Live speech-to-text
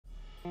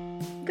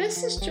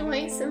This is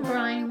Joyce and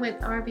Brian with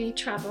RV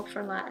Travel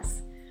for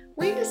Less.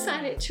 We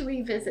decided to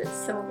revisit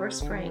Silver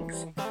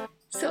Springs.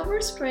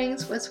 Silver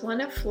Springs was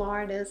one of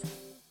Florida's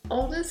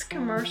oldest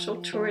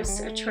commercial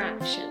tourist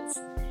attractions.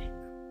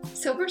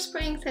 Silver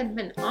Springs had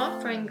been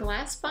offering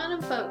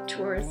glass-bottom boat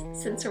tours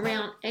since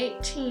around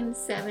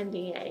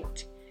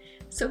 1878.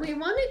 So we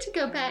wanted to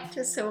go back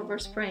to Silver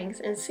Springs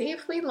and see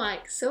if we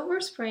like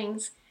Silver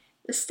Springs,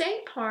 the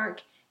state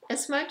park,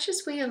 as much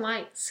as we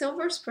liked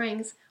Silver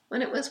Springs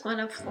when it was one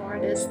of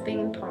Florida's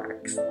theme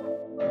parks.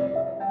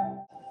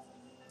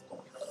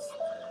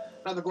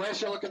 Now the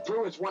glass you're looking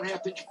through is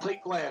 1/2 inch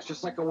plate glass,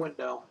 just like a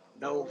window.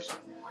 No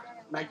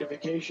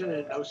magnification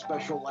and no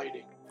special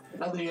lighting.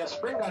 Now the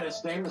spring got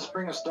its name, the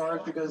Spring of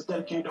Stars, because it's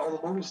dedicated to all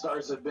the movie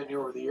stars that have been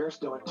here over the years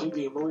doing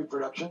TV and movie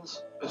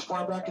productions as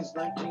far back as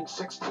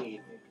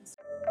 1916.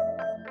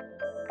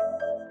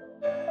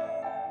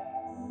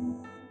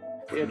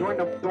 Yeah, during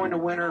the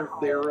winter,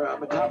 their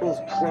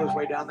metabolism slows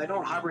way down. They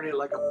don't hibernate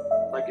like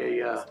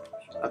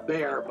a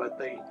bear, but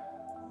they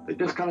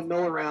just kind of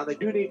mill around. They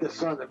do need the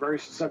sun. They're very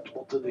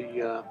susceptible to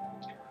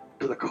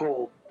the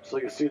cold. So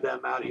you see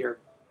them out here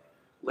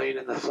laying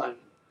in the sun.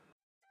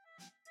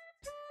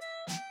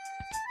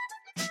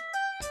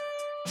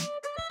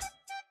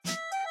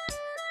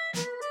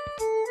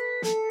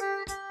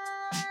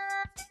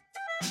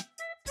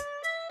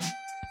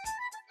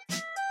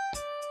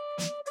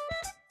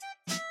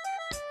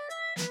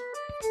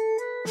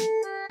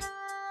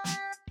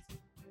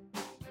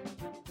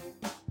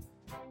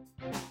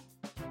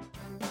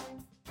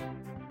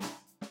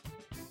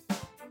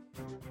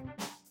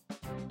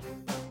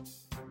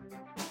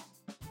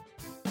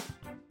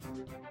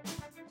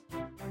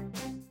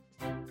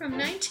 From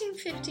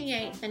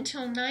 1958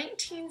 until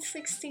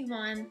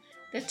 1961,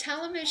 the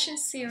television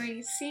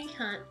series Sea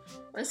Hunt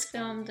was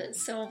filmed at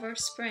Silver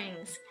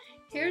Springs.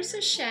 Here's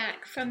a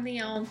shack from the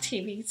old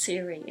TV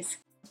series.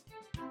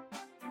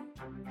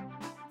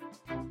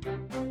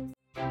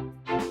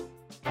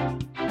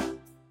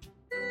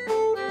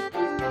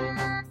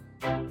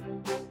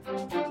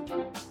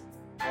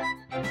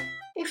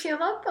 If you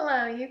look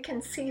below, you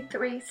can see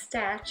 3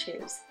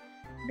 statues.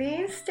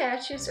 These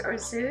statues are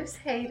Zeus,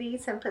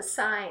 Hades, and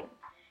Poseidon.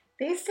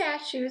 These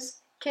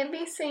statues can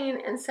be seen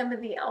in some of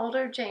the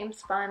older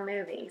James Bond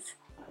movies.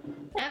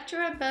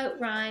 After a boat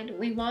ride,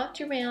 we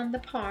walked around the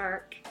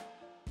park.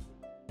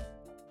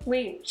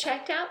 We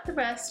checked out the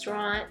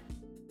restaurant.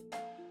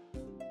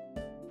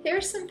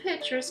 Here's some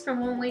pictures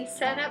from when we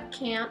set up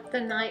camp the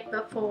night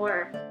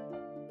before.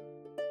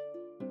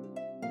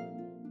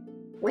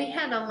 We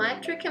had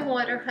electric and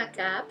water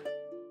hookup.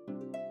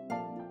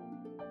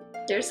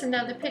 There's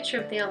another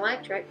picture of the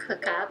electric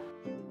hookup.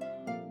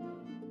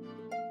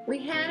 We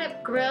had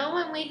a grill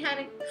and we had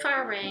a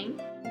fire ring.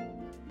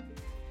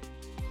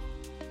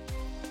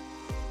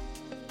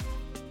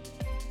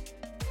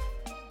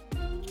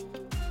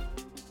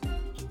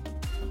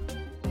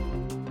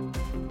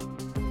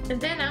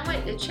 And then I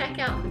went to check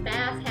out the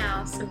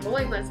bathhouse, and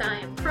boy was I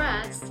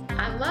impressed.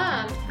 I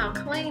loved how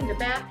clean the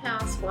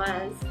bathhouse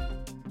was.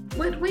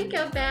 Would we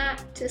go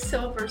back to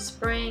Silver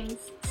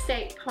Springs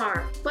State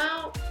Park?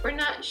 Well, we're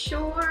not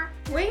sure.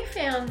 We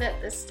found that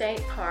the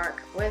state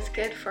park was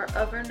good for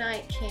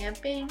overnight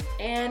camping,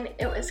 and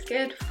it was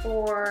good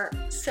for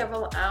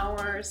several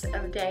hours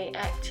of day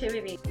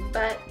activity.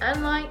 But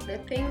unlike the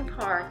theme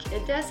park,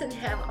 it doesn't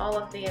have all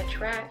of the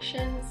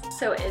attractions,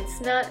 so it's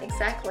not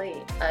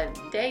exactly a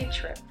day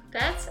trip.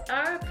 That's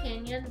our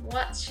opinion.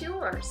 What's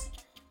yours?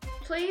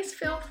 Please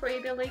feel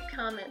free to leave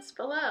comments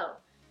below.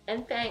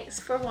 And thanks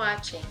for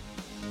watching.